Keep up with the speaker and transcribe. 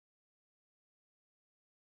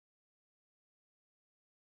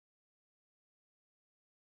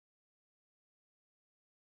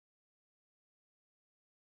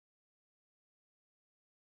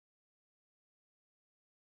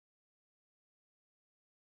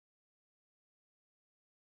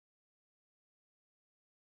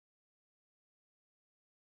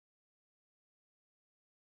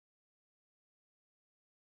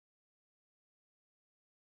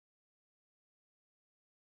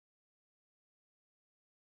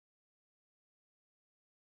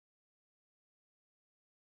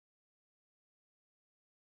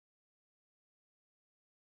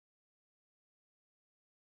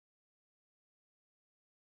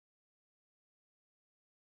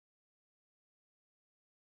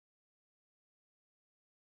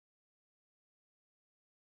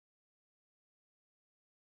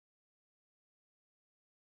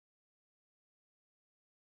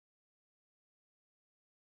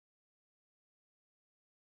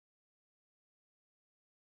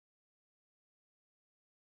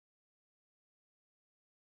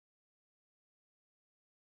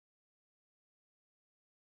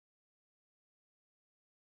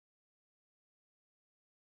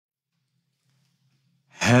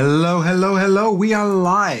Hello, hello, hello. We are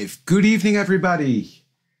live. Good evening, everybody.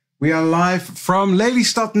 We are live from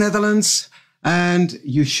Lelystad, Netherlands, and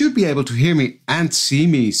you should be able to hear me and see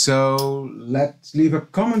me. So let's leave a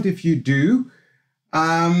comment if you do.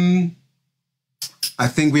 I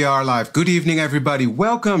think we are live. Good evening, everybody.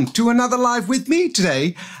 Welcome to another live with me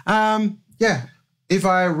today. If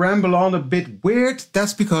I ramble on a bit weird,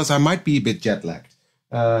 that's because I might be a bit jet lagged.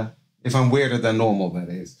 If I'm weirder than normal, that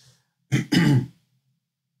is.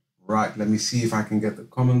 Right, let me see if I can get the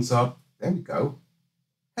comments up. There we go.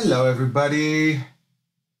 Hello, everybody.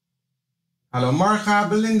 Hello, Marga.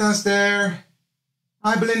 Belinda's there.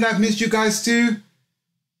 Hi, Belinda. I've missed you guys too.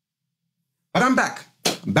 But I'm back.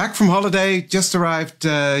 I'm back from holiday. Just arrived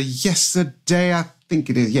yesterday, I think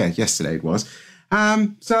it is. Yeah, yesterday it was.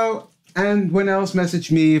 And when else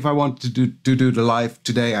messaged me if I wanted to do the live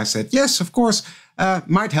today, I said, yes, of course.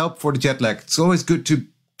 Might help for the jet lag. It's always good to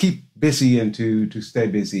keep busy and to stay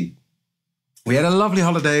busy. We had a lovely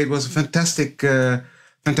holiday. It was a fantastic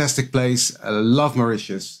place. I love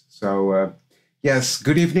Mauritius. So, yes,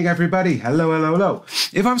 good evening, everybody. Hello, hello, hello.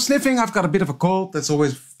 If I'm sniffing, I've got a bit of a cold. That's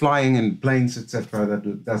always flying in planes, etc.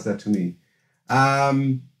 That does that to me.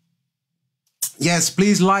 Yes,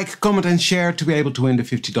 please like, comment, and share to be able to win the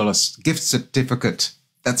 $50 gift certificate.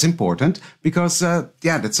 That's important because,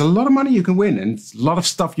 that's a lot of money you can win and a lot of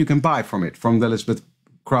stuff you can buy from it, from the Elizabeth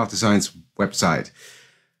Craft Designs website.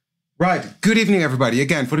 Right. Good evening, everybody.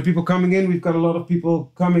 Again, for the people coming in, we've got a lot of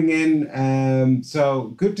people coming in.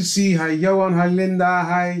 So good to see. Hi, Johan. Hi, Linda.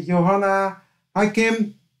 Hi, Johanna. Hi,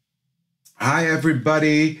 Kim. Hi,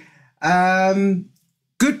 everybody.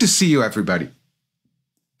 Good to see you, everybody.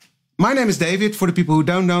 My name is David. For the people who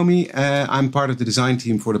don't know me, I'm part of the design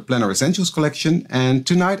team for the Planner Essentials collection. And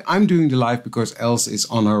tonight I'm doing the live because Els is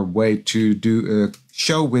on her way to do a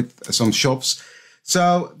show with some shops.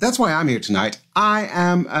 So that's why I'm here tonight. I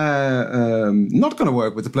am not going to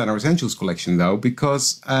work with the Planner Essentials collection, though,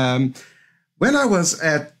 because when I was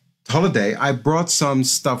at holiday, I brought some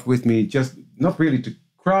stuff with me, just not really to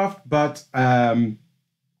craft, but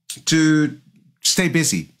to stay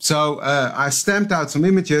busy. So I stamped out some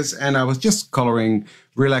images and I was just coloring,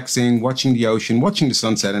 relaxing, watching the ocean, watching the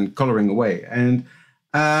sunset and coloring away. And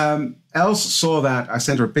Els saw that. I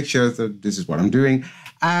sent her a picture. This is what I'm doing.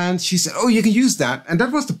 And she said, oh, you can use that. And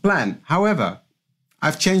that was the plan. However,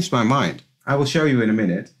 I've changed my mind. I will show you in a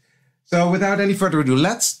minute. So without any further ado,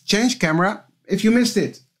 let's change camera. If you missed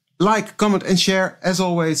it, like, comment, and share, as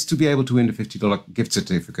always, to be able to win the $50 gift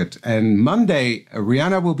certificate. And Monday,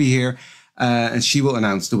 Rihanna will be here, and she will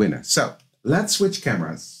announce the winner. So let's switch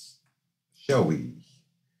cameras, shall we?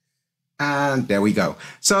 And there we go.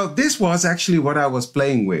 So this was actually what I was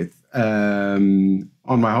playing with on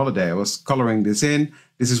my holiday. I was coloring this in.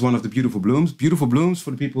 This is one of the Beautiful Blooms. Beautiful Blooms,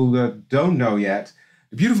 for the people that don't know yet,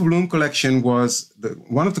 the Beautiful Bloom collection was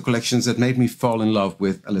one of the collections that made me fall in love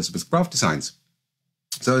with Elizabeth Craft Designs.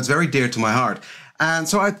 So it's very dear to my heart. And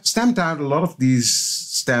so I stamped out a lot of these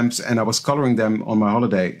stamps and I was coloring them on my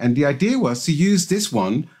holiday. And the idea was to use this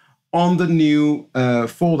one on the new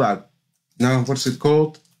fold-out. Now, what's it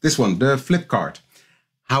called? This one, the flip card.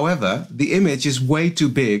 However, the image is way too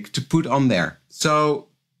big to put on there. So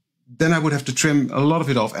then I would have to trim a lot of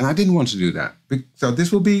it off, and I didn't want to do that. So this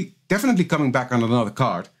will be definitely coming back on another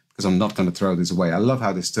card, because I'm not going to throw this away. I love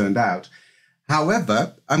how this turned out.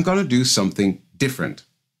 However, I'm going to do something different.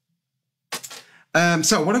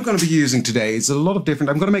 So what I'm going to be using today is a lot of different...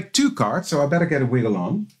 I'm going to make 2 cards, so I better get a wiggle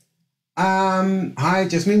on. Hi,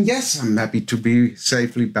 Jasmine. Yes, I'm happy to be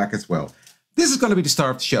safely back as well. This is going to be the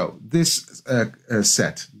star of the show, this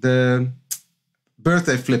set, the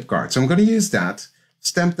birthday flip card. So I'm going to use that,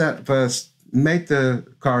 stamp that first, made the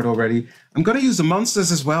card already. I'm going to use the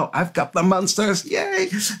monsters as well. I've got the monsters, yay!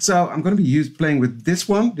 So I'm going to be playing with this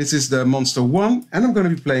one. This is the Monster 1, and I'm going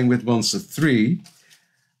to be playing with Monster 3.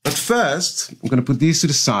 But first, I'm going to put these to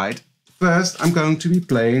the side. First, I'm going to be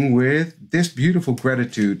playing with this beautiful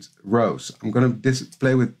Gratitude rose. I'm going to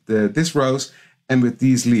play with this rose and with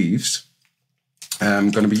these leaves.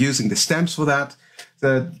 I'm going to be using the stamps for that.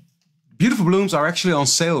 The Beautiful Blooms are actually on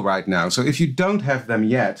sale right now. So if you don't have them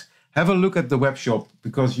yet, have a look at the web shop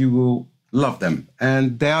because you will love them.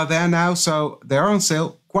 And they are there now, so they are on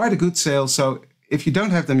sale. Quite a good sale. So if you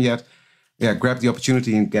don't have them yet, yeah, grab the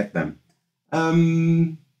opportunity and get them.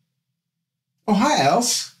 Oh, hi,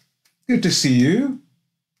 Els. Good to see you.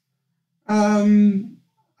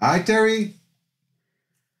 Hi, Terry.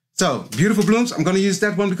 So, Beautiful Blooms, I'm going to use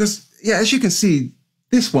that one because, yeah, as you can see,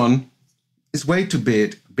 this one is way too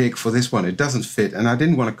big for this one. It doesn't fit, and I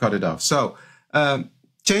didn't want to cut it off. So,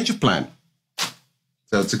 change of plan.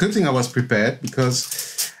 So, it's a good thing I was prepared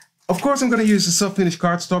because Of course, I'm going to use the self-finished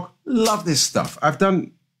cardstock. Love this stuff. I've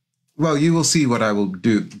done, well, you will see what I will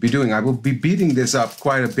be doing. I will be beating this up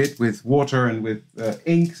quite a bit with water and with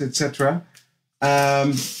inks, etc.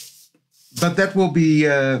 But that will be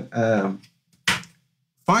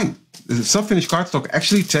fine. The self-finished cardstock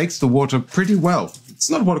actually takes the water pretty well. It's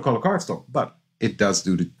not watercolor cardstock, but it does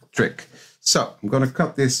do the trick. So I'm going to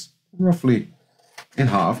cut this roughly in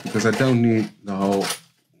half because I don't need the whole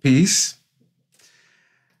piece.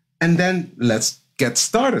 And then let's get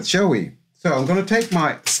started, shall we? So I'm going to take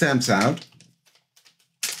my stamps out.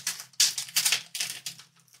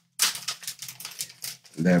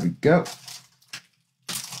 There we go.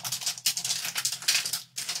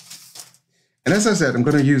 And as I said, I'm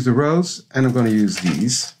going to use the rose and I'm going to use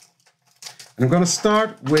these. And I'm going to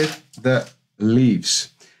start with the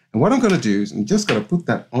leaves. And what I'm going to do is I'm just going to put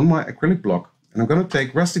that on my acrylic block. And I'm going to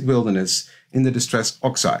take Rustic Wilderness in the Distress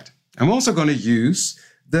Oxide. I'm also going to use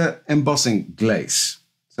the embossing glaze.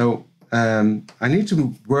 So I need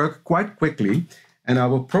to work quite quickly. And I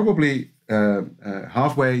will probably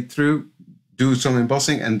halfway through do some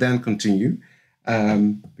embossing and then continue.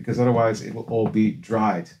 Because otherwise it will all be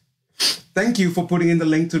dried. Thank you for putting in the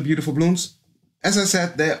link to Beautiful Blooms. As I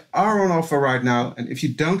said, they are on offer right now. And if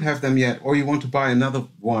you don't have them yet, or you want to buy another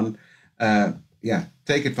one, yeah,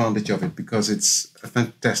 take advantage of it because it's a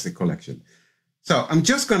fantastic collection. So I'm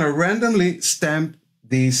just going to randomly stamp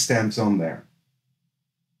these stamps on there.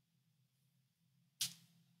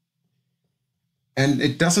 And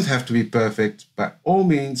it doesn't have to be perfect. By all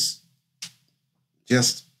means,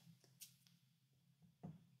 just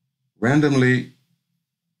randomly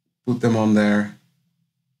put them on there.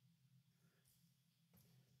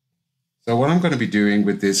 So what I'm going to be doing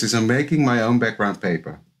with this is I'm making my own background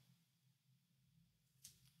paper.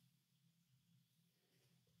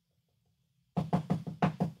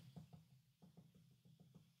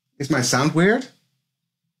 Is my sound weird?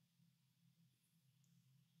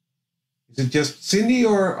 Is it just Cindy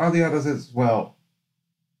or are the others as well?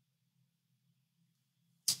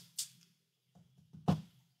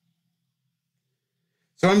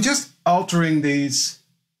 So I'm just altering these.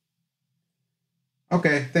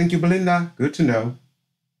 Okay, thank you, Belinda. Good to know.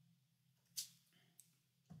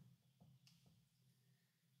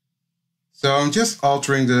 So I'm just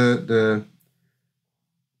altering the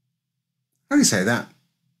how do you say that?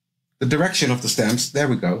 The direction of the stamps. There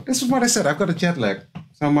we go. This is what I said. I've got a jet lag.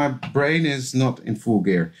 So my brain is not in full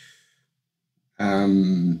gear.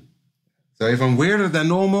 So if I'm weirder than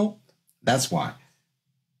normal, that's why.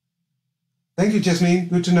 Thank you, Jasmine.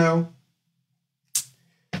 Good to know.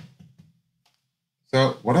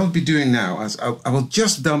 So what I'll be doing now is I will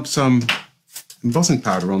just dump some embossing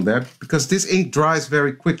powder on there because this ink dries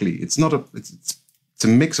very quickly. It's not a it's a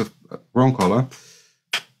mix of wrong color.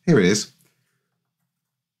 Here it is.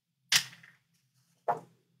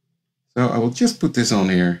 So I will just put this on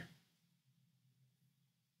here.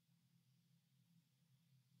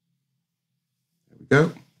 There we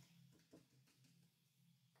go.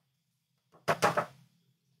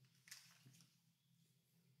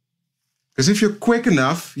 Because if you're quick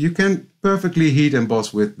enough, you can perfectly heat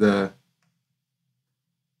emboss with the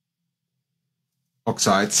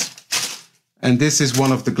oxides. And this is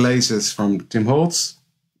one of the glazes from Tim Holtz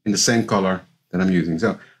in the same color that I'm using.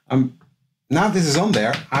 So now this is on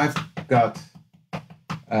there, I've got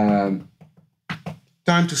time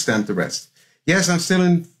to stamp the rest. Yes, I'm still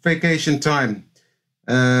in vacation time.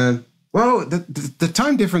 Well, the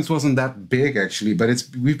time difference wasn't that big actually, but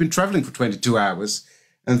we've been traveling for 22 hours.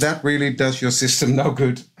 And that really does your system no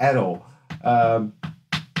good at all. But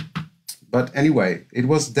anyway, it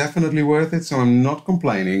was definitely worth it, so I'm not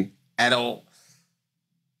complaining at all.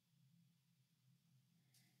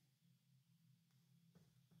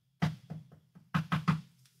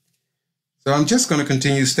 So I'm just going to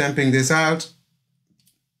continue stamping this out.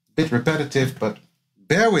 Bit repetitive, but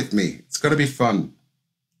bear with me. It's going to be fun.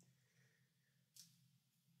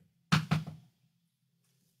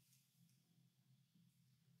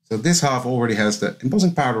 So this half already has the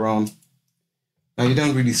embossing powder on. Now you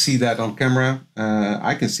don't really see that on camera.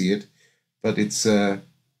 I can see it, but it's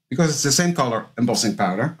because it's the same color embossing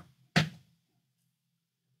powder.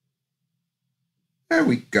 There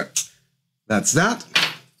we go. That's that.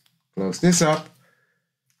 Close this up.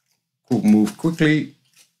 We'll move quickly.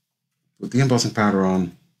 Put the embossing powder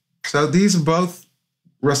on. So these are both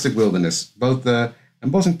Rustic Wilderness, both the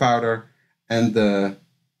embossing powder and the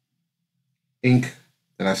ink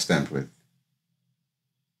that I've stamped with.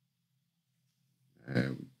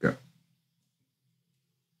 There we go.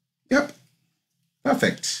 Yep,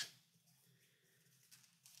 perfect.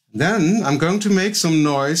 Then I'm going to make some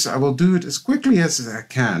noise. I will do it as quickly as I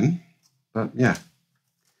can. But yeah,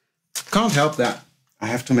 can't help that. I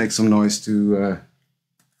have to make some noise to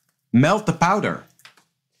melt the powder.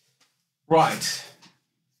 Right.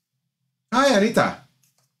 Hi, Anita.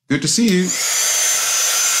 Good to see you.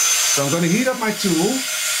 So I'm going to heat up my tool.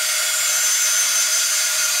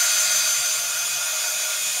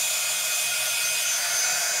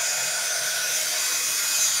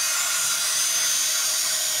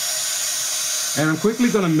 And I'm quickly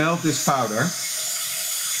going to melt this powder.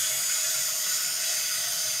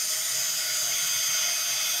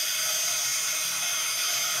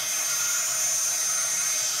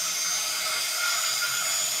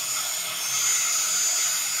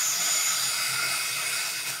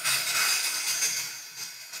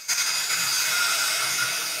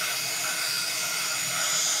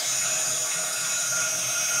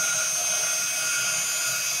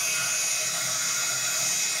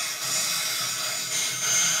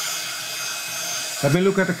 Let me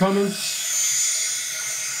look at the comments.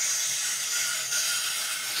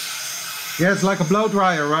 Yeah, it's like a blow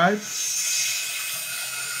dryer, right?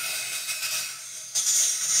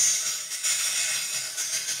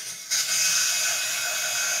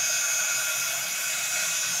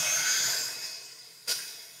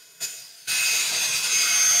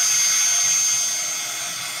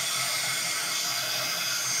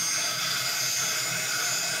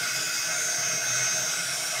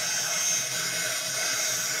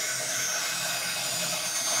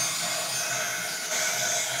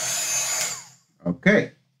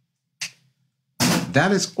 Okay,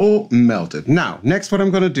 that is all melted. Now, next what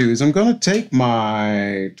I'm going to do is I'm going to take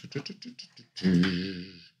my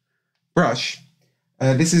brush.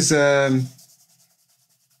 This is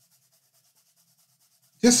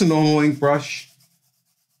just a normal ink brush.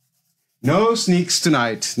 No sneaks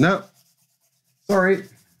tonight. No, sorry.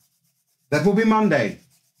 That will be Monday.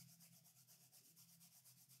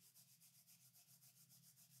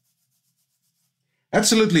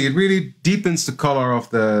 Absolutely, it really deepens the color of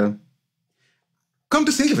the... Come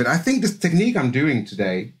to think of it, I think this technique I'm doing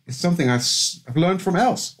today is something I've learned from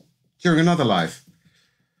Els during another life.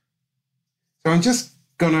 So I'm just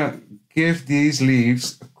gonna give these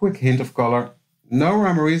leaves a quick hint of color. No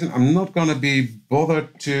rhyme or reason, I'm not gonna be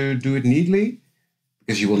bothered to do it neatly,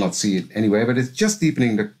 because you will not see it anyway, but it's just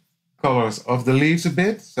deepening the colors of the leaves a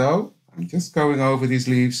bit. So I'm just going over these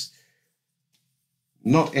leaves,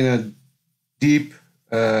 not in a deep,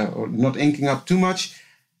 or not inking up too much.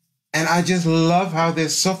 And I just love how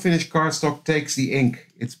this soft finish cardstock takes the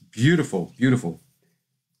ink. It's beautiful, beautiful.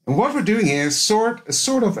 And what we're doing here is sort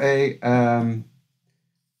of a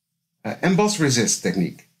emboss resist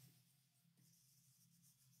technique.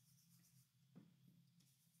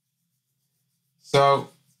 So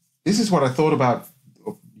this is what I thought about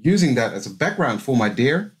using that as a background for my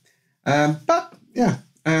deer. But yeah,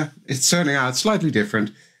 it's turning out slightly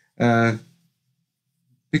different.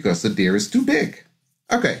 Because the deer is too big.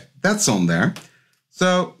 Okay, that's on there.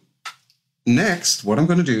 So next, what I'm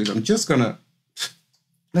going to do is I'm just going to...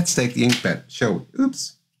 Let's take the ink pad. Show.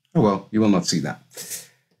 Oops. Oh well, you will not see that.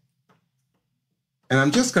 And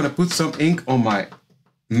I'm just going to put some ink on my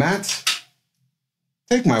mat.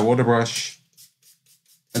 Take my water brush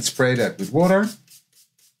and spray that with water.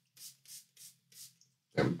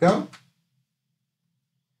 There we go.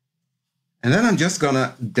 And then I'm just going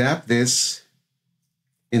to dab this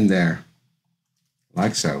in there,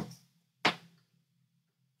 like so.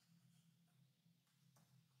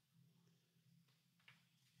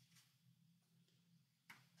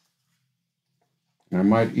 And I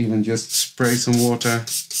might even just spray some water,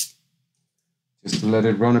 just to let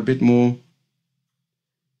it run a bit more.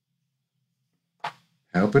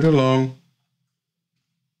 Help it along.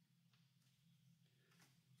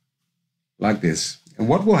 Like this. And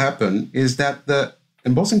what will happen is that the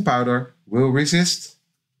embossing powder will resist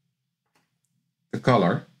the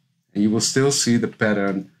color, and you will still see the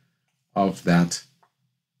pattern of that,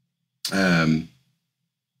 the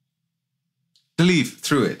leaf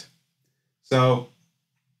through it. So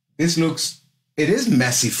this looks, it is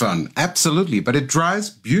messy fun, absolutely, but it dries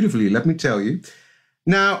beautifully, let me tell you.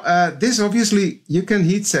 Now, this obviously, you can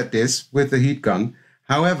heat set this with the heat gun.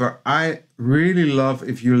 However, I really love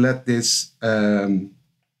if you let this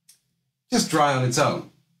just dry on its own.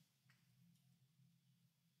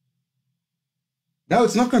 No,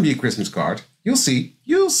 it's not going to be a Christmas card. You'll see.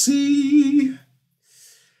 You'll see.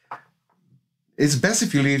 It's best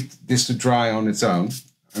if you leave this to dry on its own.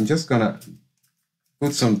 I'm just going to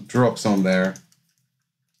put some drops on there.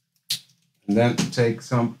 And then take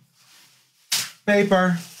some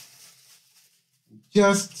paper.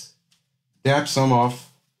 Just dab some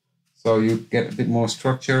off so you get a bit more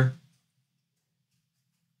structure.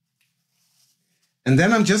 And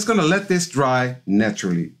then I'm just going to let this dry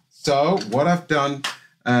naturally. So what I've done,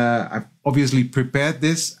 I've obviously prepared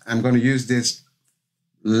this. I'm going to use this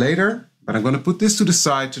later, but I'm going to put this to the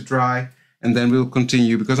side to dry, and then we'll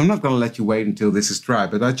continue because I'm not going to let you wait until this is dry.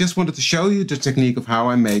 But I just wanted to show you the technique of how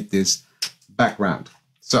I made this background.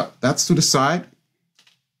 So that's to the side.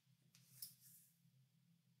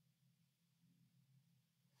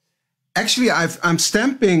 Actually, I'm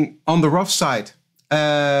stamping on the rough side.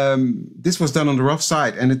 This was done on the rough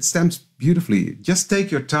side and it stamps beautifully. Just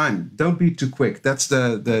take your time. Don't be too quick. That's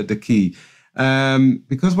the key.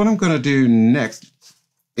 Because what I'm going to do next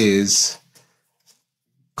is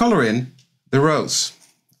color in the rose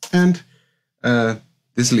and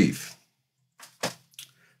this leaf.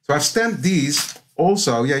 So I've stamped these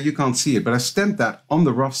also. Yeah, you can't see it, but I've stamped that on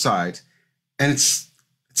the rough side and it's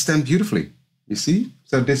stamped beautifully. You see?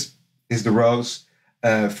 So this is the rose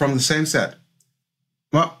from the same set.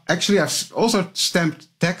 Well, actually, I've also stamped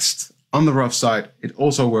text on the rough side. It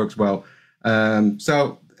also works well.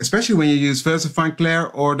 So, especially when you use VersaFine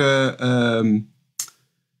Clair or the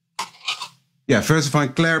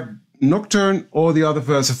VersaFine Clair Nocturne or the other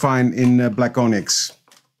VersaFine in Black Onyx.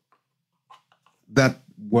 That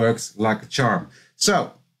works like a charm.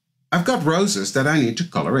 So, I've got roses that I need to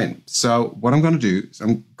color in. So, what I'm going to do is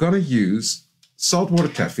I'm going to use saltwater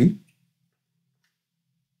taffy.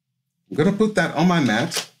 I'm going to put that on my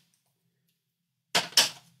mat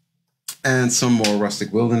and some more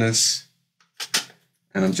rustic wilderness.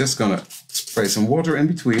 And I'm just going to spray some water in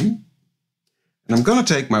between. And I'm going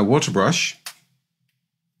to take my water brush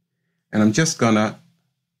and I'm just going to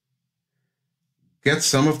get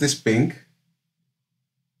some of this pink.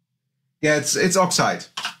 Yeah, it's oxide.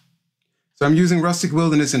 So I'm using rustic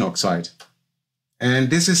wilderness in oxide. And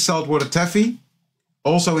this is saltwater taffy,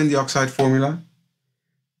 also in the oxide formula.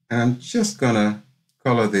 And I'm just gonna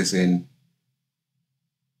color this in.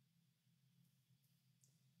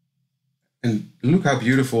 And look how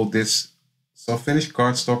beautiful this soft finish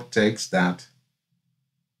cardstock takes that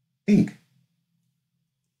ink.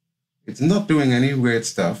 It's not doing any weird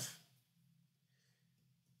stuff.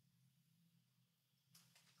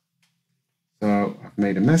 So I've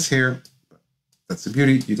made a mess here. That's the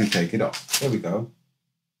beauty, you can take it off. There we go.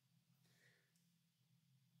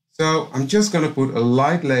 So I'm just going to put a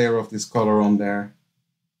light layer of this color on there.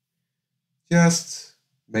 Just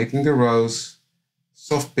making the rose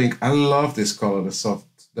soft pink. I love this color,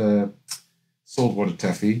 the saltwater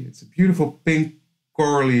taffy. It's a beautiful pink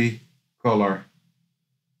corally color.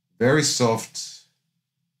 Very soft.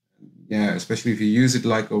 Yeah, especially if you use it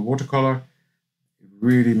like a watercolor, it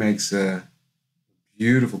really makes a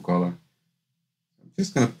beautiful color. I'm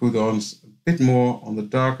just going to put on a bit more on the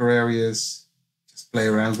darker areas. Play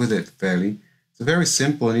around with it fairly. It's a very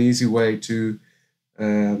simple and easy way to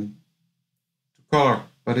color,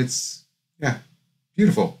 but it's, yeah,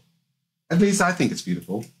 beautiful. At least I think it's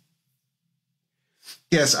beautiful.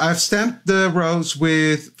 Yes, I've stamped the rose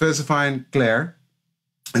with VersaFine Clair,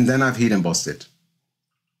 and then I've heat embossed it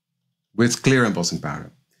with clear embossing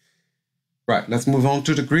powder. Right, let's move on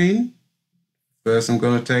to the green. First, I'm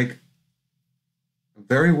going to take a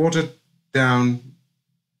very watered down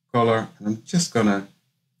color, and I'm just gonna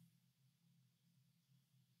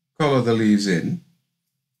color the leaves in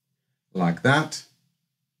like that.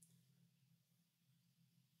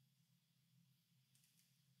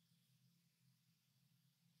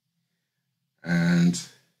 And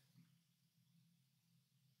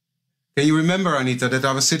can you remember, Anita, that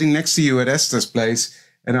I was sitting next to you at Esther's place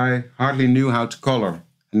and I hardly knew how to color,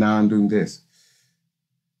 and now I'm doing this.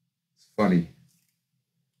 It's funny.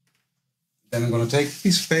 Then I'm going to take a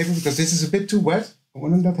piece of paper because this is a bit too wet. But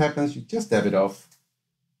when that happens, you just dab it off.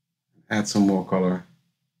 Add some more color.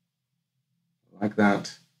 Like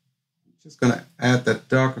that. I'm just going to add that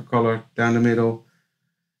darker color down the middle.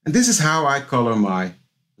 And this is how I color my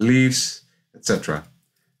leaves, etc.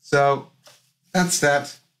 So that's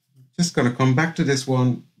that. I'm just going to come back to this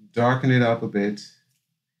one, darken it up a bit.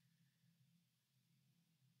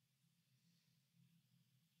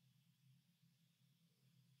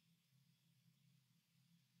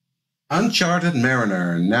 Uncharted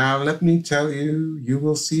Mariner. Now let me tell you, you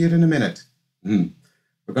will see it in a minute.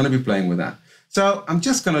 We're going to be playing with that. So I'm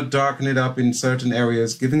just going to darken it up in certain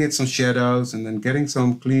areas, giving it some shadows and then getting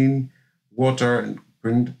some clean water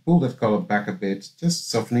and pull that color back a bit, just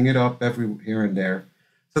softening it up here and there.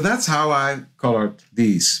 So that's how I colored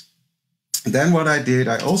these. Then what I did,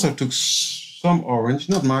 I also took some orange,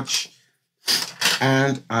 not much,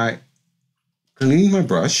 and I cleaned my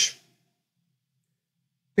brush.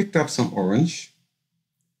 Picked up some orange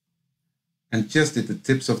and just did the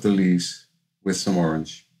tips of the leaves with some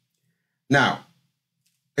orange. Now,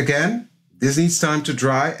 Again, this needs time to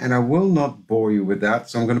dry, and I will not bore you with that.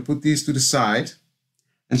 So I'm going to put these to the side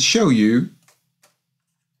and show you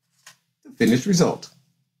the finished result.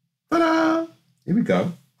 Ta-da! Here we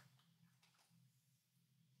go.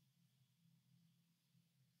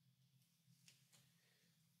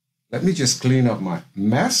 Let me just clean up my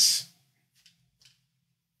mess.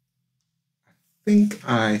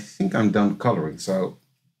 I think I'm done coloring, so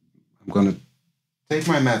I'm going to take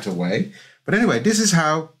my mat away. But anyway, this is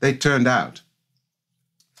how they turned out.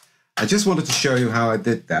 I just wanted to show you how I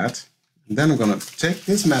did that. And then I'm going to take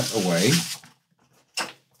this mat away,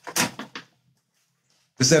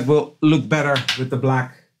 because that will look better with the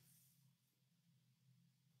black.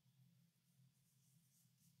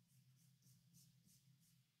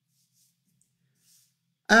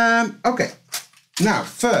 Okay, now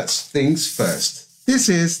first things first. This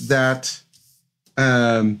is that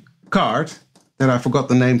card that I forgot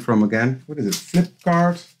the name from again. What is it?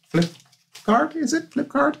 Flipkart? Flipkart? Is it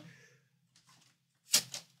Flipkart?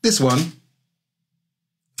 This one.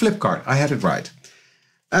 Flipkart. I had it right.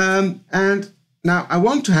 And now I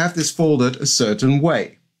want to have this folded a certain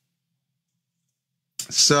way.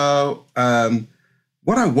 So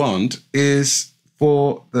what I want is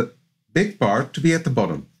for the big part to be at the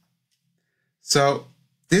bottom. So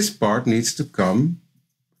this part needs to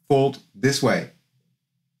fold this way.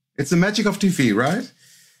 It's the magic of TV, right?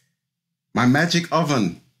 My magic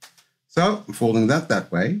oven. So I'm folding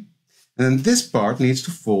that way. And then this part needs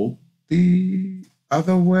to fold the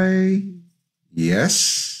other way.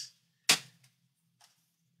 Yes.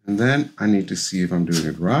 And then I need to see if I'm doing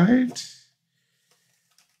it right.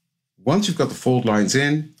 Once you've got the fold lines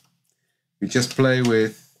in, you just play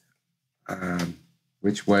with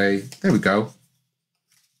which way. There we go.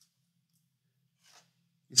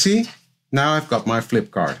 You see? Now I've got my flip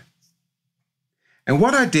card. And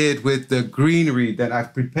what I did with the greenery that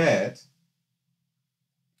I've prepared,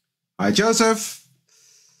 hi Joseph,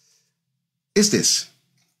 is this.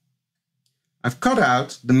 I've cut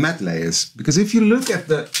out the matte layers, because if you look at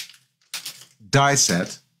the die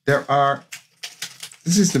set,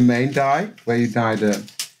 this is the main die where you die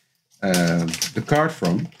the card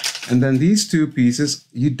from, and then these two pieces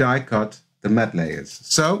you die cut the matte layers.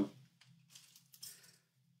 So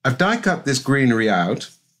I've die cut this greenery out,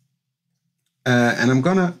 and I'm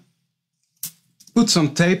gonna put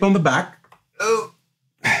some tape on the back. Oh,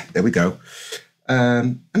 there we go.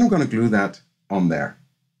 And I'm gonna glue that on there.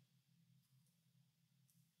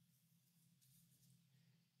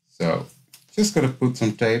 So just gotta put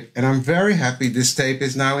some tape, and I'm very happy this tape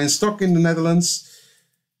is now in stock in the Netherlands,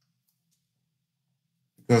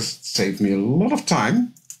 because it saved me a lot of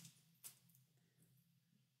time.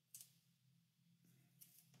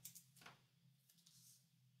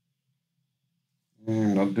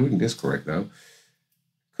 I'm not doing this correct though.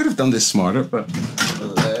 Could have done this smarter, but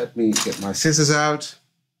let me get my scissors out.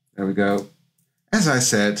 There we go. As I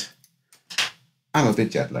said, I'm a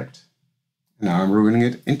bit jet lagged. Now I'm ruining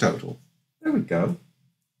it in total. There we go.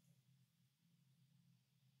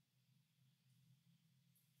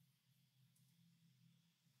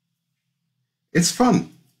 It's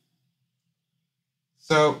fun.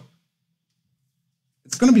 So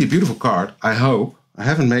it's going to be a beautiful card, I hope. I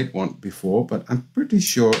haven't made one before, but I'm pretty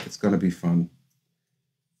sure it's going to be fun.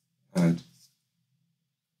 And it's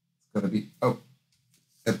going to be a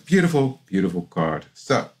beautiful, beautiful card.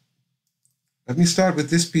 So let me start with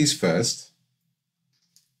this piece first.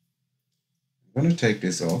 I'm going to take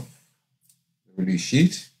this off the release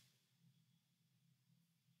sheet.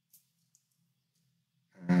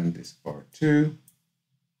 And this part too.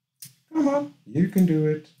 Come on, you can do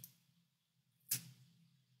it.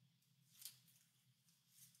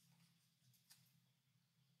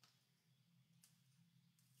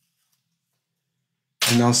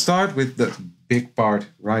 And I'll start with the big part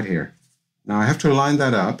right here. Now I have to line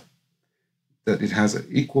that up, that it has an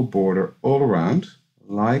equal border all around,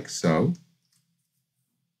 like so.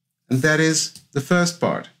 And that is the first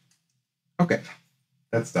part. Okay,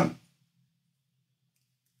 that's done.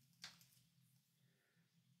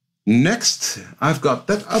 Next, I've got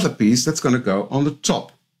that other piece that's going to go on the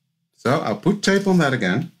top. So I'll put tape on that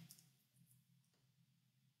again.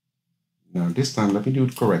 Now this time let me do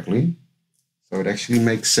it correctly, so it actually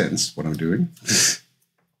makes sense what I'm doing.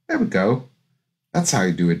 There we go. That's how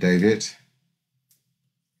you do it, David.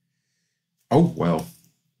 Oh, well,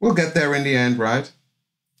 we'll get there in the end, right?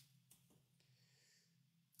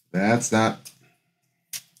 That's that.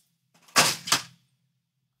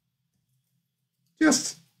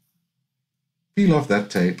 Just peel off that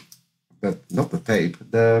tape, but not the tape,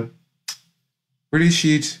 the release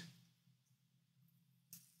sheet.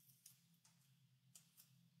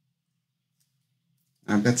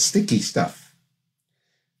 And that's sticky stuff.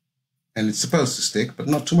 And it's supposed to stick, but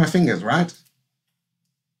not to my fingers, right?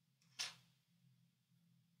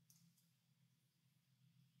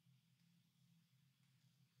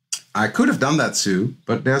 I could have done that too,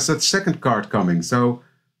 but there's that second card coming, so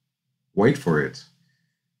wait for it.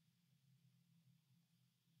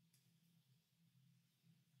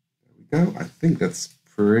 There we go. I think that's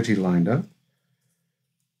pretty lined up.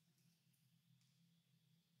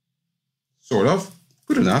 Sort of.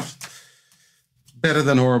 Good enough. Better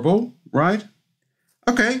than horrible, right?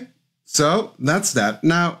 Okay, so that's that.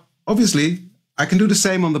 Now, obviously, I can do the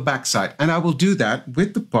same on the back side, and I will do that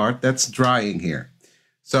with the part that's drying here.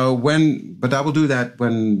 So but I will do that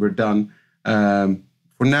when we're done.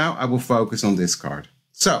 For now, I will focus on this card.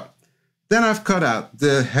 So then I've cut out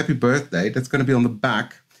the happy birthday that's going to be on the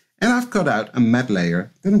back, and I've cut out a matte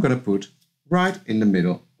layer that I'm going to put right in the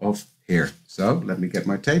middle of here. So let me get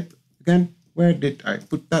my tape again. Where did I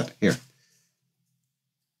put that? Here.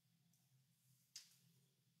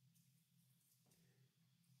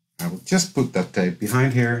 I will just put that tape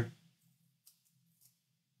behind here.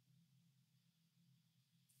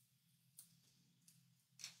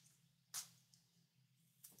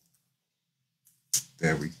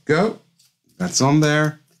 There we go. That's on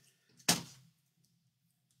there.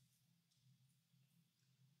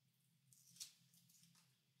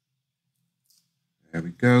 There we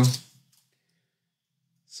go.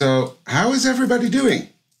 So, how is everybody doing?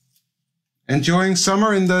 Enjoying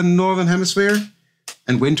summer in the Northern Hemisphere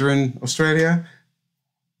and winter in Australia?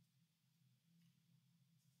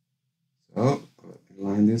 So, let me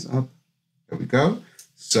line this up. There we go.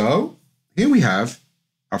 So, here we have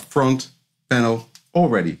our front panel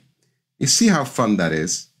already. You see how fun that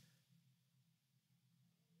is?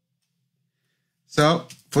 So,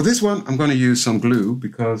 for this one, I'm going to use some glue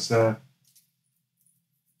because...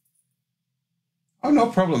 Oh,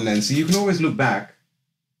 no problem, Nancy. You can always look back.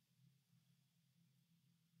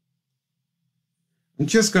 I'm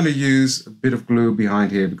just going to use a bit of glue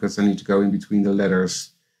behind here because I need to go in between the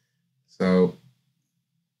letters. So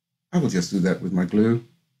I will just do that with my glue.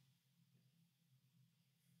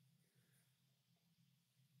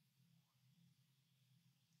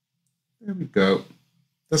 There we go.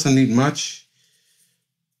 Doesn't need much.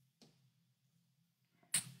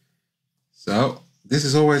 So this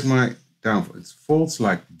is always my downfall. It folds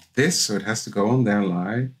like this, so it has to go on there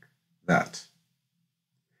like that.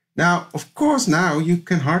 Now, of course, now you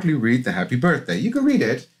can hardly read the happy birthday. You can read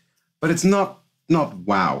it, but it's not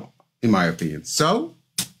wow, in my opinion. So,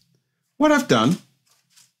 what I've done,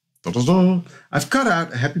 I've cut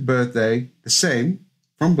out a happy birthday, the same,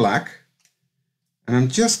 from black, and I'm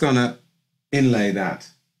just gonna inlay that.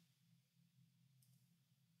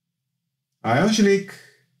 Hi, Angelique.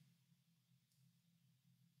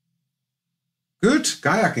 Good,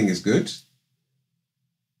 kayaking is good.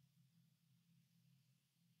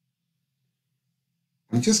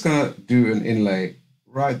 I'm just gonna do an inlay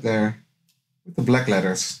right there with the black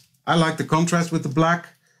letters. I like the contrast with the black.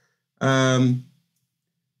 So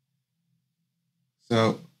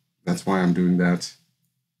that's why I'm doing that.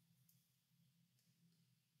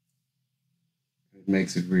 It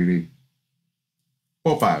makes it really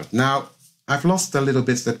pop out. Now, I've lost the little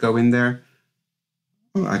bits that go in there.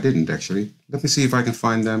 Oh, I didn't actually. Let me see if I can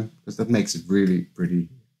find them, because that makes it really pretty.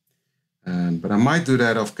 But I might do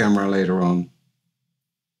that off camera later on.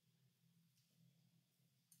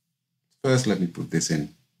 First, let me put this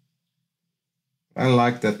in. I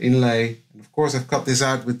like that inlay. And of course, I've cut this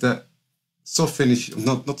out with the soft finish,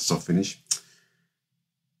 not the soft finish,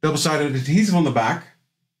 double-sided adhesive on the back.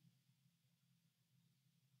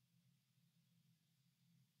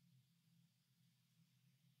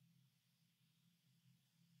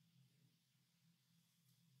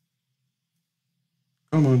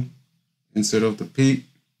 Come on, instead of the P.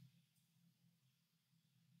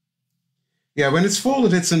 Yeah, when it's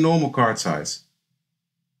folded, it's a normal card size.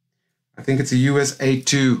 I think it's a US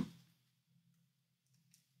A2.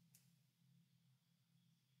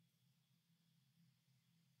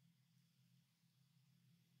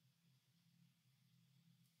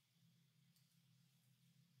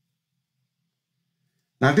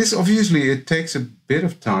 Now this obviously, it takes a bit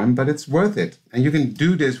of time, but it's worth it. And you can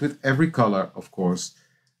do this with every color, of course.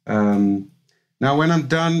 Now when I'm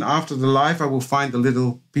done after the live, I will find the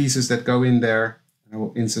little pieces that go in there. I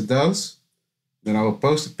will insert those. Then I will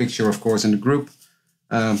post a picture, of course, in the group.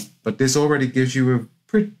 But this already gives you a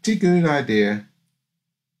pretty good idea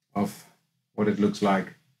of what it looks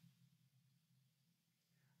like.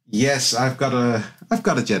 Yes, I've got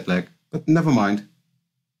a jet lag, but never mind.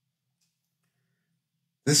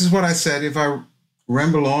 This is what I said. If I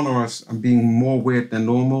ramble on or I'm being more weird than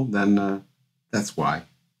normal, then that's why.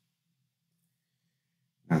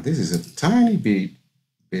 Now this is a tiny bit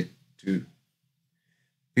to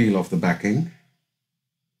peel off the backing.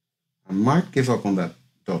 I might give up on that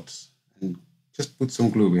dot and just put some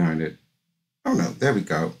glue behind it. Oh no, there we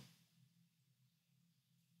go.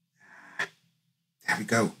 There we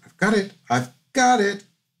go. I've got it. I've got it.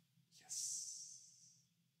 Yes.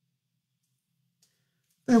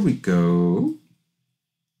 There we go.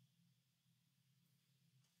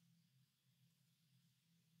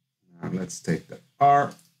 Now let's take the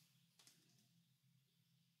R.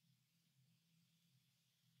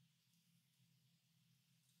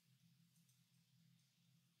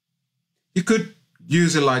 You could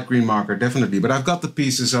use a light green marker, definitely, but I've got the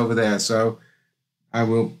pieces over there, so I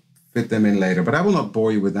will fit them in later. But I will not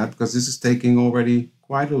bore you with that because this is taking already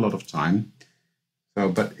quite a lot of time. So,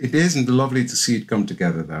 but it isn't lovely to see it come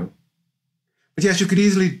together though. But yes, you could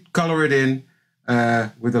easily color it in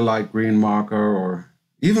with a light green marker or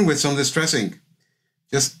even with some distress ink.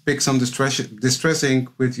 Just pick some distress ink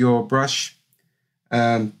with your brush,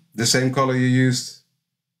 the same color you used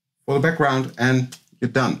for the background, and you're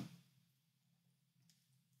done.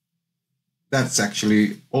 That's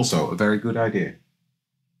actually also a very good idea.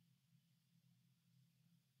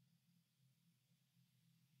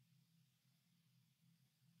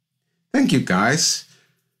 Thank you, guys.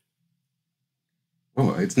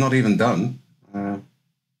 Oh, it's not even done.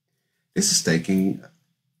 This is taking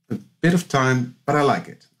a bit of time, but I like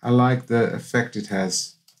it. I like the effect it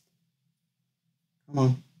has. Come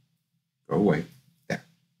on, go away. There.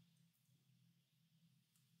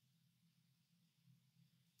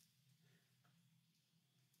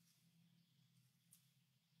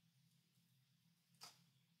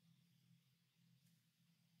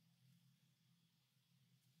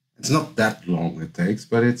 It's not that long it takes,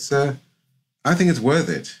 but it's I think it's worth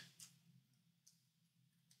it.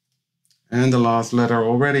 And the last letter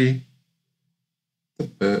already, the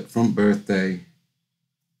bird from birthday.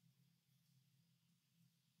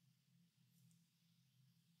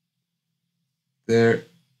 There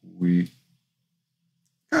we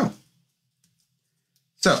go.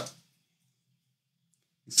 So,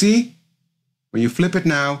 see, when you flip it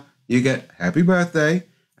now, you get happy birthday.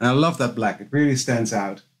 And I love that black, it really stands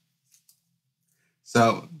out.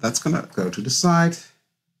 So that's gonna go to the side.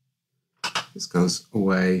 This goes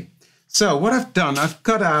away. So what I've done, I've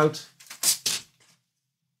cut out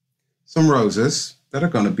some roses that are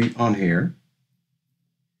gonna be on here.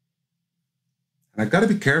 And I've got to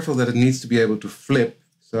be careful that it needs to be able to flip.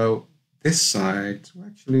 So this side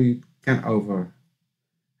actually can overhang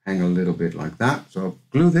a little bit like that. So I'll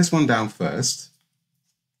glue this one down first.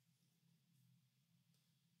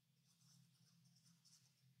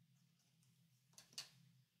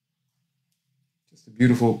 Just a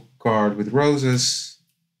beautiful card with roses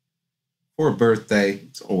for a birthday.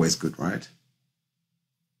 It's always good, right?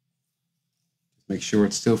 Make sure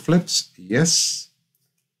it still flips. Yes.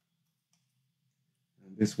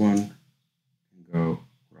 This one can go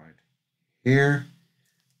right here.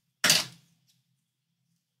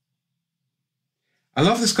 I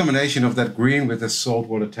love this combination of that green with the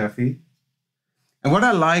saltwater taffy. And what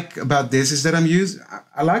I like about this is that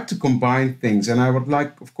I like to combine things, and I would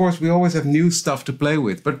like, of course, we always have new stuff to play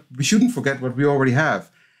with, but we shouldn't forget what we already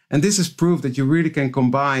have. And this is proof that you really can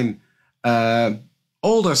combine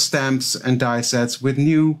older stamps and die sets with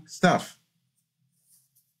new stuff.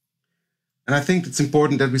 And I think it's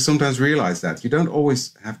important that we sometimes realize that. You don't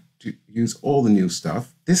always have to use all the new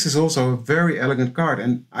stuff. This is also a very elegant card,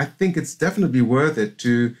 and I think it's definitely worth it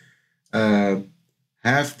to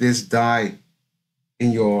have this die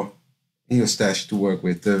in your stash to work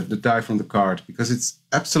with, the die from the card, because it's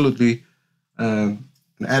absolutely an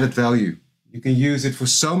added value. You can use it for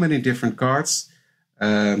so many different cards.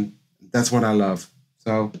 That's what I love.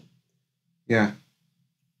 So, yeah.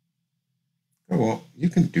 Go on, you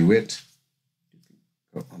can do it.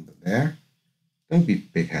 Go under there. Don't be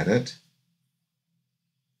big-headed.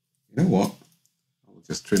 You know what? I'll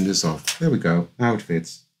just trim this off. There we go. Now it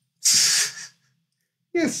fits.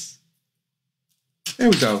 Yes. There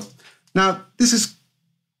we go. Now, this is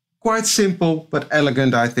quite simple but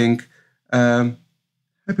elegant, I think.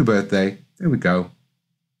 Happy birthday. There we go.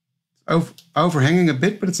 It's overhanging a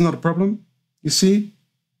bit, but it's not a problem. You see?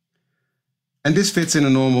 And this fits in a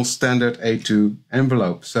normal standard A2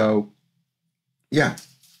 envelope. So, yeah,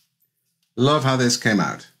 love how this came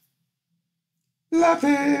out. Love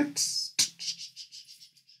it.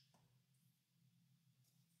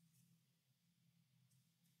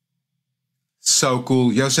 So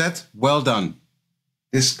cool. Josette, well done.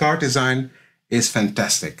 This card design is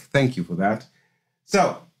fantastic. Thank you for that.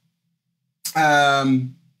 So,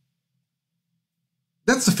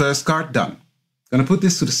 that's the first card done. Gonna put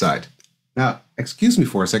this to the side. Now, excuse me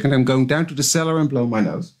for a second. I'm going down to the cellar and blow my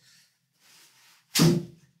nose.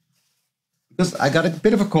 Because I got a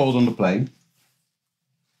bit of a cold on the plane.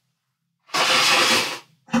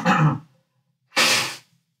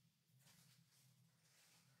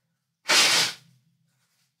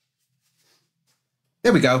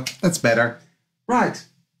 There we go. That's better. Right.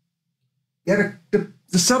 Yeah,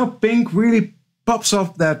 the subtle pink really pops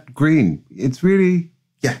off that green. It's really,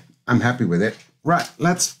 yeah, I'm happy with it. Right,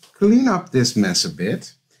 let's clean up this mess a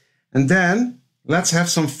bit. And then let's have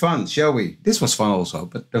some fun, shall we? This was fun also,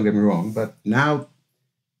 but don't get me wrong. But now,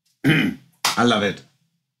 I love it.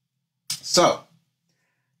 So,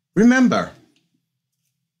 remember,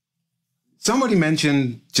 somebody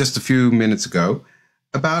mentioned just a few minutes ago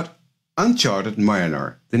about Uncharted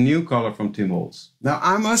Mariner, the new color from Tim Holtz. Now,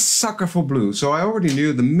 I'm a sucker for blue, so I already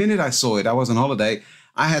knew the minute I saw it, I was on holiday,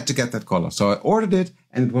 I had to get that color. So I ordered it,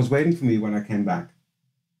 and it was waiting for me when I came back.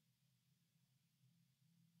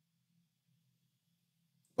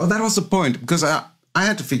 Well, that was the point, because I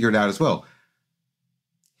had to figure it out as well.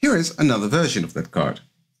 Here is another version of that card.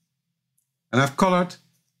 And I've colored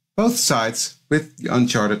both sides with the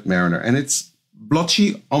Uncharted Mariner, and it's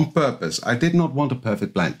blotchy on purpose. I did not want a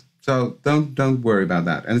perfect blend. So don't worry about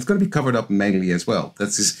that. And it's going to be covered up mainly as well.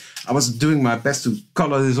 That's just, I was doing my best to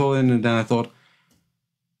color this all in, and then I thought,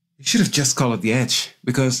 you should have just colored the edge,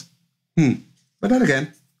 because, but then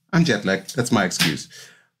again, I'm jet lagged. That's my excuse.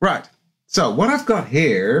 Right. So what I've got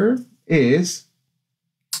here is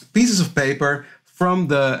pieces of paper from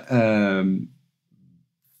the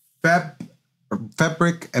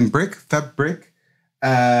Fabric and Brick.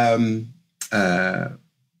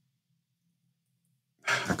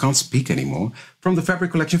 I can't speak anymore. From the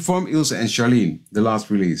Fabric collection from Ilse and Charlene, the last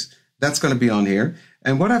release. That's going to be on here.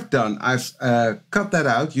 And what I've done, I've cut that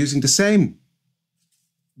out using the same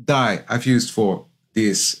dye I've used for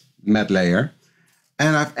this matte layer.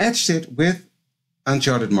 And I've etched it with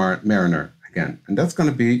Uncharted Mariner again. And that's going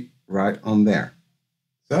to be right on there.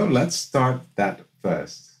 So let's start that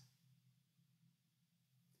first.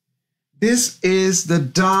 This is the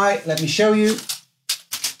die. Let me show you.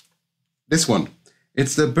 This one.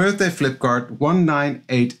 It's the birthday flip card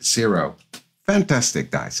 1980. Fantastic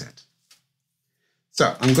die set.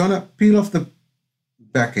 So I'm going to peel off the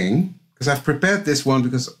backing, because I've prepared this one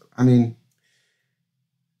because, I mean,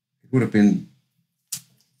 it would have been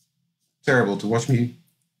terrible to watch me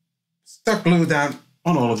stuck glue down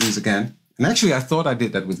on all of these again. And actually, I thought I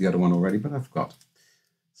did that with the other one already, but I forgot.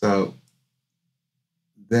 So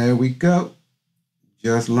there we go.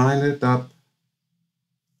 Just line it up.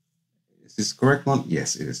 Is this the correct one?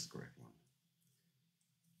 Yes, it is the correct one.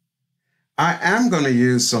 I am going to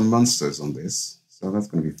use some monsters on this, so that's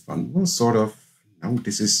going to be fun. Well, sort of. No,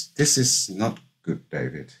 this is not good,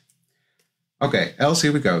 David. Okay, else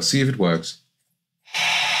here we go. See if it works.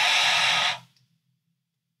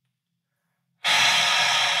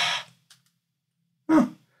 Huh.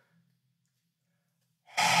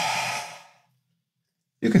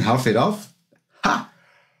 You can huff it off. Ha!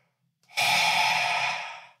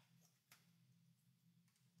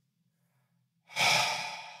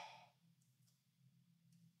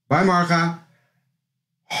 Bye, Marga.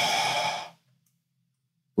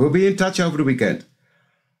 We'll be in touch over the weekend.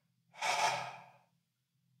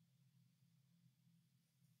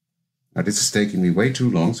 Now, this is taking me way too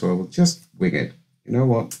long, so I will just wing it. You know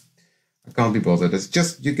what? I can't be bothered. It's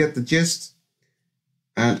just, you get the gist,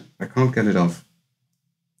 and I can't get it off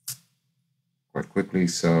quite quickly,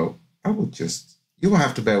 so I will just, you will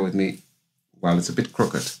have to bear with me while it's a bit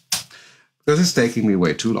crooked, because it's taking me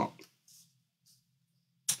way too long.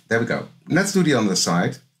 There we go. Let's do the other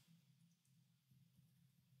side.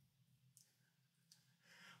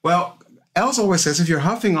 Well, Els always says if you're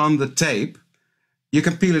huffing on the tape, you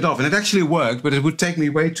can peel it off. And it actually worked, but it would take me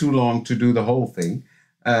way too long to do the whole thing.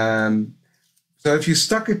 So if you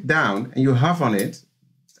stuck it down and you huff on it,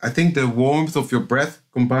 I think the warmth of your breath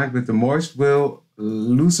combined with the moist will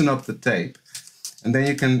loosen up the tape. And then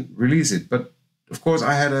you can release it. But of course,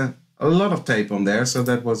 I had a lot of tape on there, so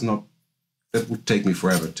that was not, that would take me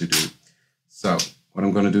forever to do. So what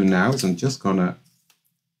I'm going to do now is I'm just going to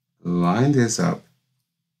line this up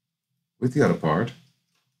with the other part.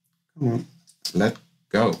 Come on, let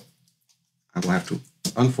go. I will have to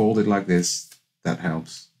unfold it like this. That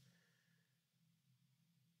helps.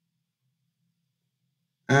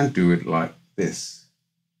 And do it like this.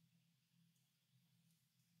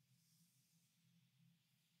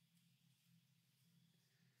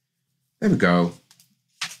 There we go.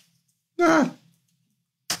 Ah,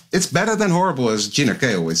 it's better than horrible, as Gina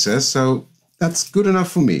K always says, so that's good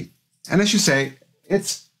enough for me. And as you say,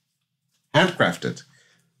 it's handcrafted.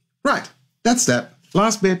 Right, that's that.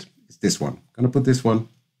 Last bit is this one. I'm gonna put this one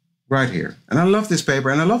right here. And I love this paper,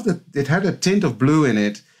 and I love that it had a tint of blue in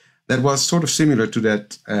it that was sort of similar to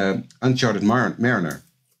that Uncharted Mariner.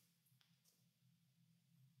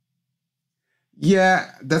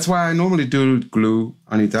 Yeah, that's why I normally do glue,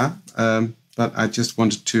 Anita. But I just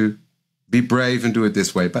wanted to be brave and do it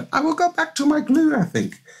this way. But I will go back to my glue, I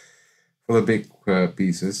think, for the big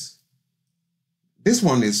pieces. This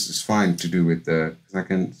one is fine to do with the, I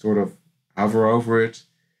can sort of hover over it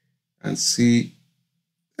and see.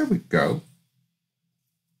 There we go.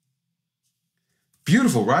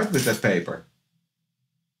 Beautiful, right, with that paper.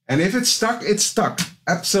 And if it's stuck, it's stuck.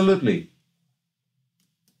 Absolutely.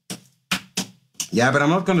 Yeah, but I'm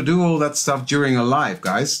not going to do all that stuff during a live,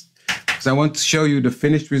 guys, because I want to show you the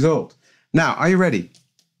finished result. Now, are you ready?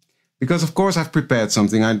 Because, of course, I've prepared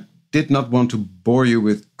something. I did not want to bore you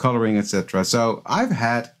with coloring, etc. So I've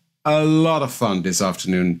had a lot of fun this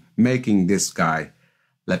afternoon making this guy.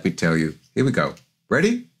 Let me tell you. Here we go.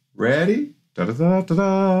 Ready? Ready?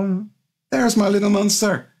 Da-da-da-da-da. There's my little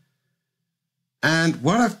monster. And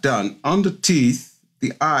what I've done on the teeth,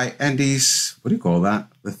 the eye, and these, what do you call that?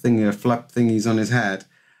 The thing, flap thingies on his head.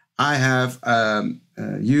 I have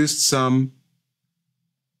used some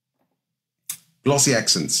glossy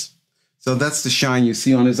accents. So that's the shine you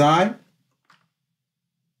see on his eye.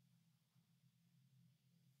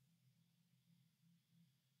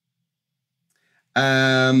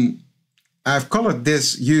 I've colored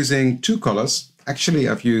this using two colors. Actually,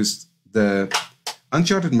 I've used the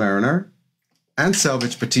Uncharted Mariner and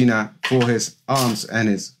Salvage Patina for his arms and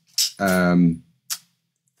his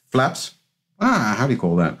flaps. How do you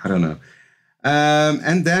call that? I don't know.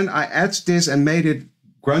 And then I etched this and made it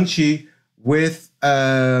grungy with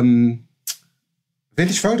vintage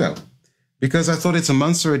photo. Because I thought it's a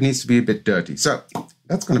monster, it needs to be a bit dirty. So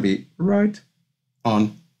that's going to be right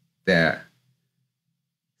on there.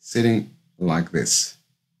 Sitting like this.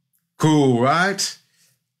 Cool, right?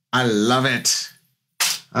 I love it.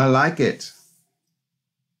 I like it.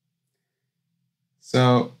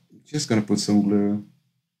 So, just gonna put some glue.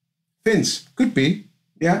 Fins, could be,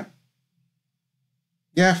 yeah.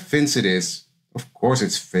 Yeah, fins it is. Of course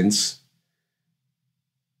it's fins.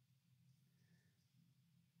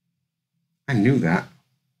 I knew that.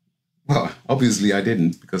 Well, obviously I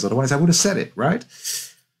didn't, because otherwise I would have said it, right?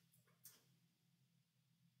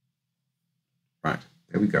 Right,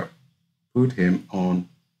 there we go. Put him on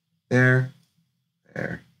there,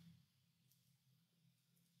 there.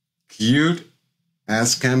 Cute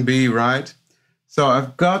as can be, right? So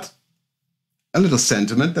I've got a little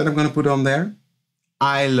sentiment that I'm going to put on there.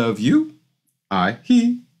 I love you,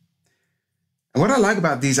 he. And what I like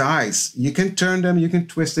about these eyes, you can turn them, you can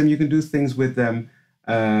twist them, you can do things with them.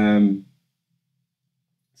 So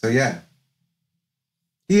yeah,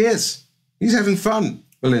 he's having fun,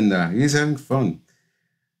 Belinda, he's having fun.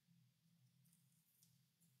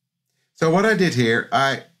 So what I did here,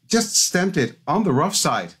 I just stamped it on the rough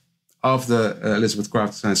side of the Elizabeth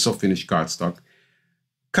Craft Design soft finish cardstock,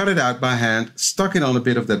 cut it out by hand, stuck it on a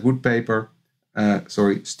bit of that wood paper,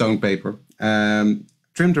 stone paper,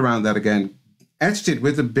 trimmed around that again, etched it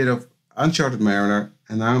with a bit of Uncharted Mariner,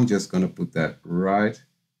 and now I'm just going to put that right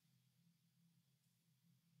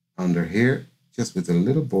under here, just with a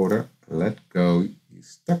little border. Let go. You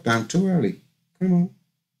stuck down too early. Come on.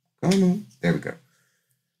 Come on. There we go.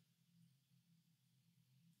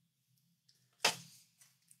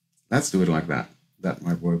 Let's do it like that. That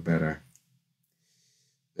might work better.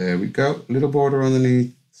 There we go. Little border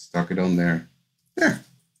underneath. Stuck it on there. There.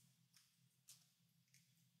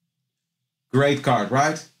 Great card,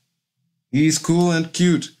 right? He's cool and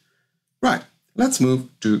cute. Right. Let's move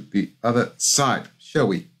to the other side, shall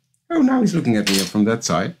we? Oh, now he's looking at me from that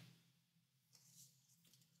side.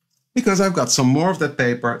 Because I've got some more of that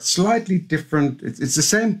paper, slightly different. It's the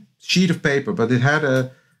same sheet of paper, but it had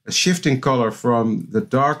a shifting color from the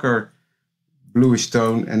darker bluish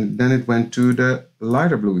tone, and then it went to the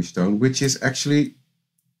lighter bluish tone, which is actually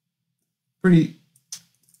pretty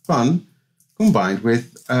fun, combined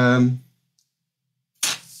with now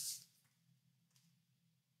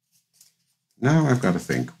I've got to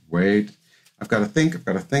think. Wait, I've got to think.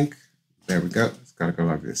 There we go. It's got to go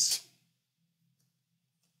like this.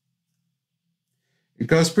 It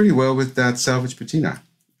goes pretty well with that Salvage Patina,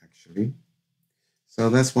 actually. So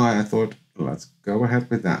that's why I thought, let's go ahead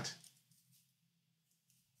with that.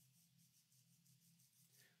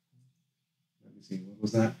 Let me see, what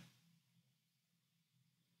was that?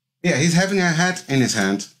 Yeah, he's having a hat in his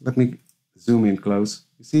hand. Let me zoom in close.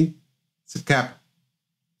 You see? It's a cap.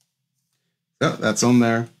 So that's on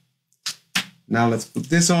there. Now let's put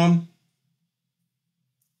this on.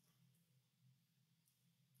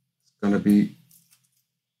 It's gonna be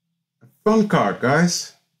a fun card,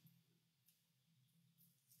 guys.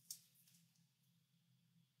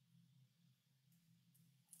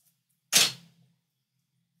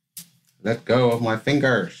 Let go of my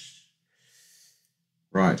fingers.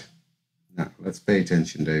 Right. Now let's pay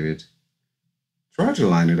attention, David. Try to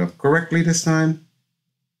line it up correctly this time.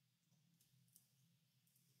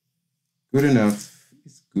 Good enough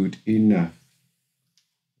is good enough.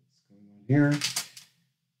 What's going on here?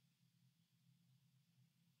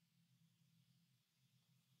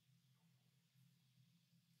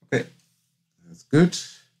 Okay, that's good.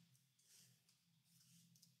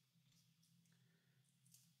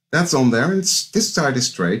 That's on there, and this side is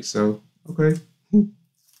straight, so okay.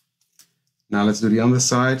 Now let's do the other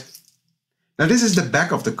side. Now this is the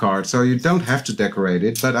back of the card, so you don't have to decorate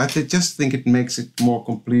it, but I just think it makes it more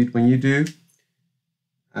complete when you do.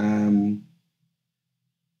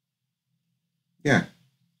 Yeah,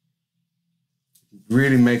 it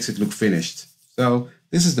really makes it look finished. So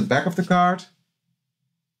this is the back of the card.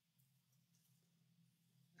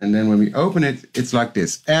 And then when we open it, it's like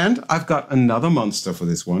this. And I've got another monster for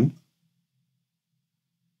this one.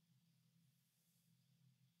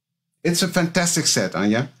 It's a fantastic set,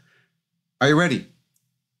 Anja. Are you ready?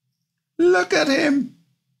 Look at him.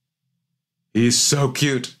 He's so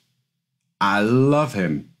cute. I love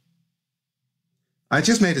him. I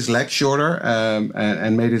just made his legs shorter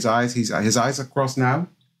and made his eyes. His eyes are crossed now.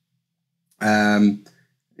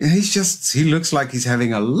 He looks like he's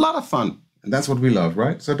having a lot of fun. And that's what we love,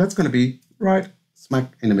 right? So that's going to be right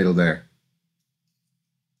smack in the middle there.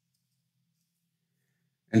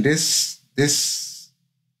 And this is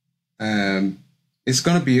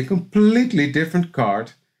going to be a completely different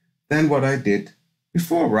card than what I did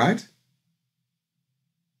before, right?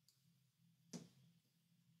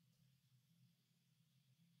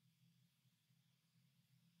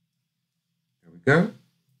 There we go.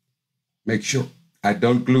 Make sure I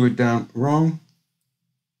don't glue it down wrong.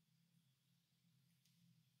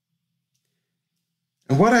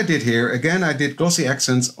 And what I did here, again, I did glossy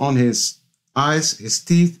accents on his eyes, his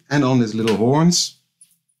teeth, and on his little horns.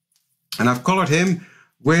 And I've colored him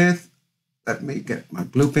with, let me get my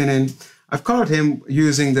blue pen in. I've colored him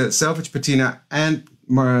using the Salvage Patina and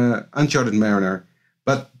Uncharted Mariner,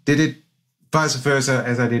 but did it vice versa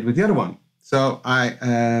as I did with the other one. So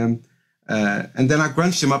and then I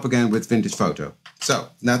grunged him up again with Vintage Photo. So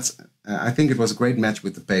that's, I think it was a great match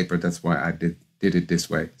with the paper. That's why I did it this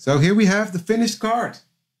way. So here we have the finished card.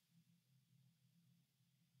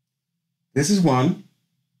 This is one.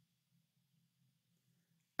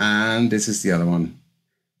 And this is the other one.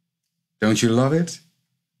 Don't you love it?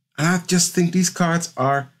 And I just think these cards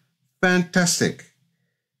are fantastic.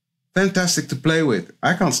 Fantastic to play with.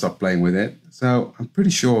 I can't stop playing with it. So I'm pretty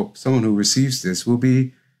sure someone who receives this will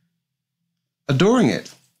be adoring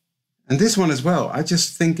it. And this one as well. I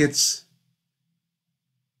just think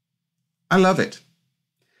I love it.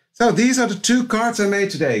 So these are the two cards I made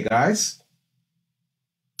today, guys.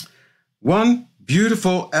 One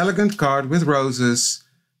beautiful, elegant card with roses,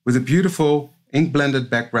 with a beautiful ink blended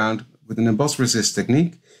background with an emboss resist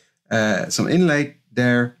technique, some inlay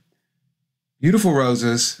there, beautiful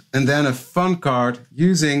roses, and then a fun card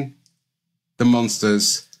using the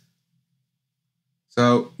monsters.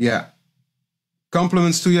 So yeah,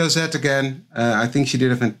 compliments to Josette again. I think she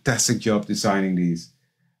did a fantastic job designing these.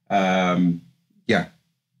 Yeah,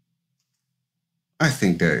 I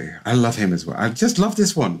think I love him as well. I just love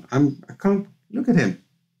this one. I can't look at him.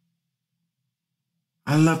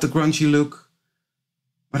 I love the grungy look,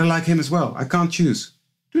 but I like him as well. I can't choose.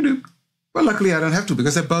 Doo-doo. Well, luckily I don't have to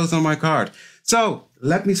because they're both on my card. So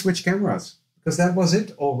let me switch cameras because that was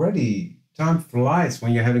it already. Time flies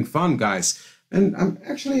when you're having fun, guys. And I'm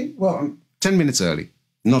 10 minutes early.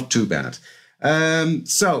 Not too bad.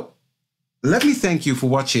 So let me thank you for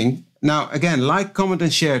watching. Now, again, like, comment,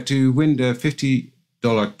 and share to win the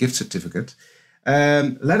 $50 gift certificate.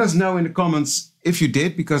 Let us know in the comments if you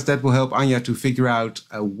did, because that will help Anja to figure out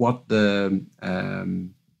who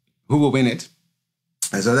will win it.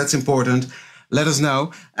 So that's important. Let us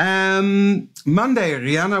know. Monday,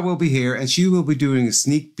 Rihanna will be here and she will be doing a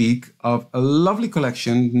sneak peek of a lovely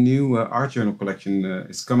collection. New art journal collection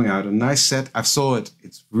is coming out. A nice set. I saw it.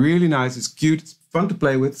 It's really nice. It's cute. It's fun to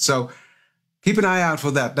play with. So keep an eye out for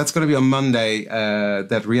that. That's going to be on Monday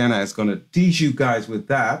that Rihanna is going to tease you guys with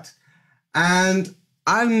that. And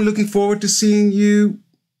I'm looking forward to seeing you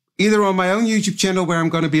either on my own YouTube channel, where I'm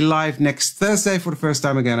going to be live next Thursday for the first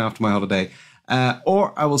time again after my holiday,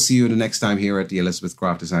 or I will see you the next time here at the Elizabeth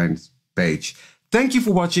Craft Designs page. Thank you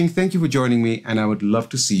for watching. Thank you for joining me, and I would love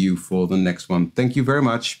to see you for the next one. Thank you very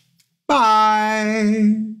much.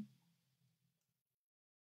 Bye.